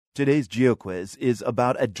Today's GeoQuiz is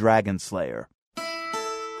about a dragon slayer.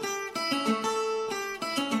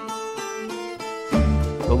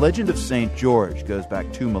 The legend of St. George goes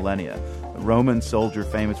back 2 millennia. A Roman soldier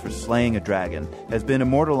famous for slaying a dragon has been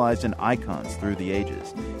immortalized in icons through the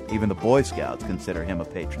ages. Even the Boy Scouts consider him a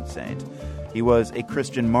patron saint. He was a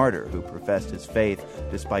Christian martyr who professed his faith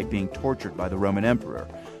despite being tortured by the Roman emperor.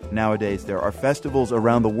 Nowadays, there are festivals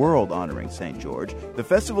around the world honoring St. George. The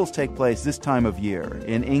festivals take place this time of year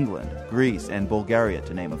in England, Greece, and Bulgaria,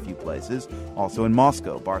 to name a few places, also in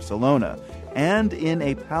Moscow, Barcelona, and in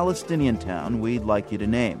a Palestinian town we'd like you to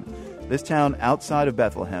name. This town outside of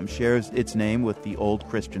Bethlehem shares its name with the old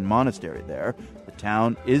Christian monastery there. The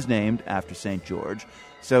town is named after St. George.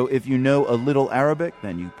 So if you know a little Arabic,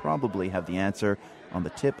 then you probably have the answer on the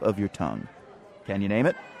tip of your tongue. Can you name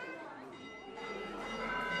it?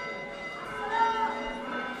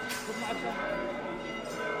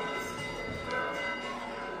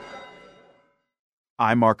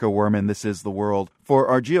 I'm Marco Werman. This is The World. For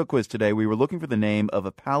our GeoQuiz today, we were looking for the name of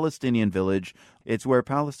a Palestinian village. It's where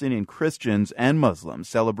Palestinian Christians and Muslims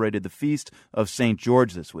celebrated the feast of St.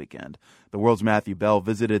 George this weekend. The World's Matthew Bell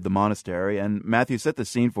visited the monastery, and Matthew set the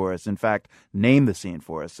scene for us. In fact, named the scene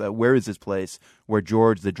for us. Where is this place where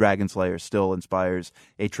George the Dragon Slayer still inspires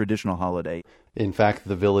a traditional holiday? In fact,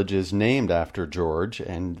 the village is named after George,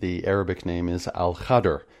 and the Arabic name is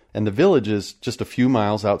Al-Khader. And the village is just a few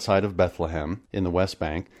miles outside of Bethlehem in the West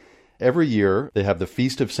Bank. Every year, they have the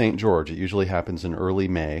Feast of St. George. It usually happens in early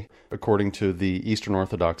May, according to the Eastern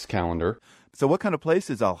Orthodox calendar. So what kind of place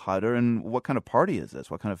is Al-Khader, and what kind of party is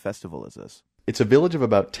this? What kind of festival is this? It's a village of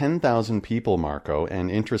about 10,000 people, Marco,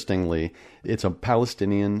 and interestingly, it's a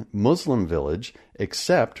Palestinian Muslim village,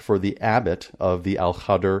 except for the abbot of the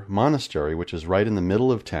Al-Khader monastery, which is right in the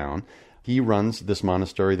middle of town. He runs this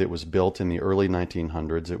monastery that was built in the early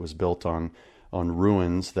 1900s. It was built on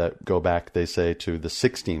ruins that go back, they say, to the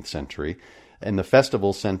 16th century. And the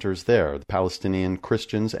festival centers there. The Palestinian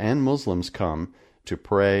Christians and Muslims come to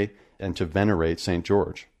pray and to venerate St.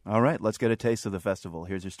 George. All right, let's get a taste of the festival.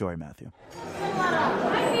 Here's your story, Matthew.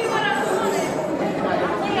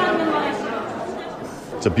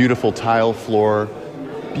 It's a beautiful tile floor,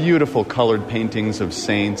 beautiful colored paintings of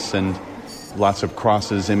saints, and lots of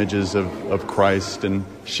crosses, images of Christ, and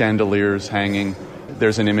chandeliers hanging.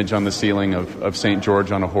 There's an image on the ceiling of St.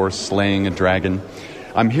 George on a horse slaying a dragon.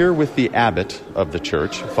 I'm here with the abbot of the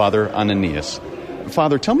church, Father Ananias.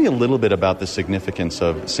 Father, tell me a little bit about the significance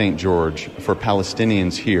of St. George for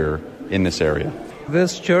Palestinians here in this area.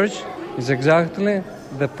 This church is exactly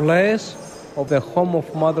the place of the home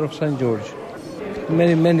of Mother of St. George.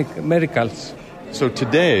 Many miracles. So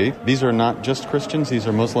today, these are not just Christians, these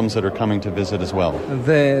are Muslims that are coming to visit as well.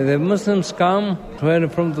 The Muslims come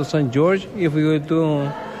from the St. George. If you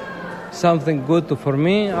do something good for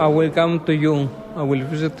me, I will come to you. I will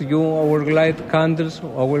visit you. I will light candles.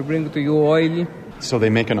 I will bring to you oil. So they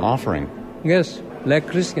make an offering? Yes, like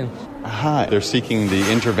Christians. Aha, they're seeking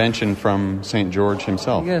the intervention from St. George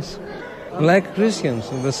himself. Yes, like Christians,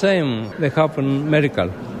 the same. They have a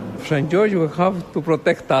miracle. St. George will have to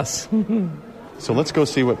protect us. So let's go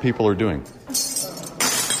see what people are doing.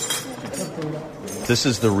 This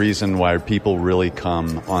is the reason why people really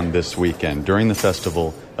come on this weekend. During the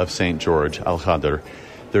festival of St. George, Al-Khader,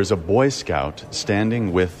 there's a Boy Scout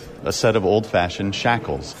standing with a set of old-fashioned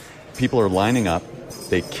shackles. People are lining up.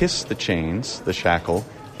 They kiss the chains, the shackle.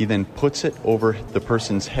 He then puts it over the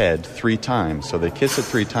person's head 3 times. So they kiss it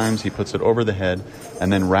 3 times, he puts it over the head,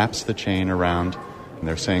 and then wraps the chain around. And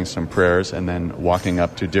they're saying some prayers and then walking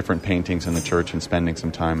up to different paintings in the church and spending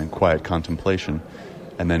some time in quiet contemplation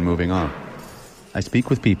and then moving on. I speak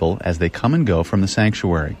with people as they come and go from the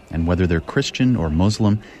sanctuary, and whether they're Christian or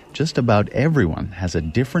Muslim, just about everyone has a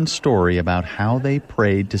different story about how they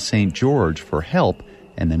prayed to St. George for help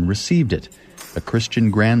and then received it. A Christian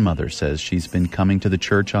grandmother says she's been coming to the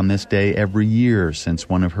church on this day every year since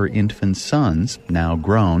one of her infant sons, now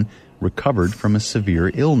grown, recovered from a severe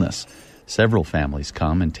illness. Several families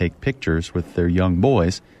come and take pictures with their young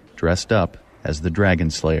boys dressed up as the Dragon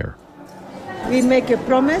Slayer. We make a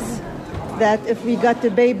promise that if we got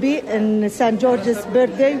a baby in St. George's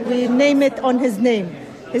birthday, we name it on his name.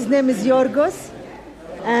 His name is Yorgos,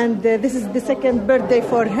 and this is the second birthday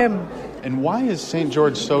for him. And why is St.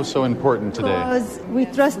 George so important today? Because we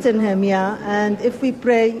trust in him, and if we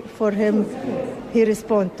pray for him, he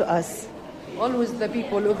responds to us. Always the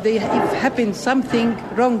people, if happens something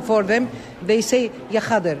wrong for them, they say, Ya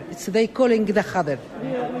Khader. They calling the Khader.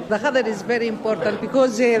 The Khader is very important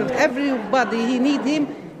because everybody, he need him,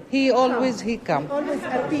 he always come. Always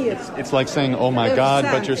appears. It's like saying, oh my God,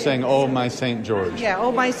 but you're saying, oh my St. George. Yeah,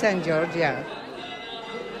 oh my St. George, yeah.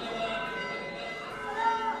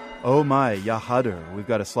 Oh my, Al-Khader. We've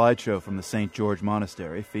got a slideshow from the St. George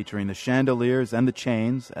Monastery featuring the chandeliers and the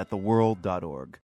chains at theworld.org.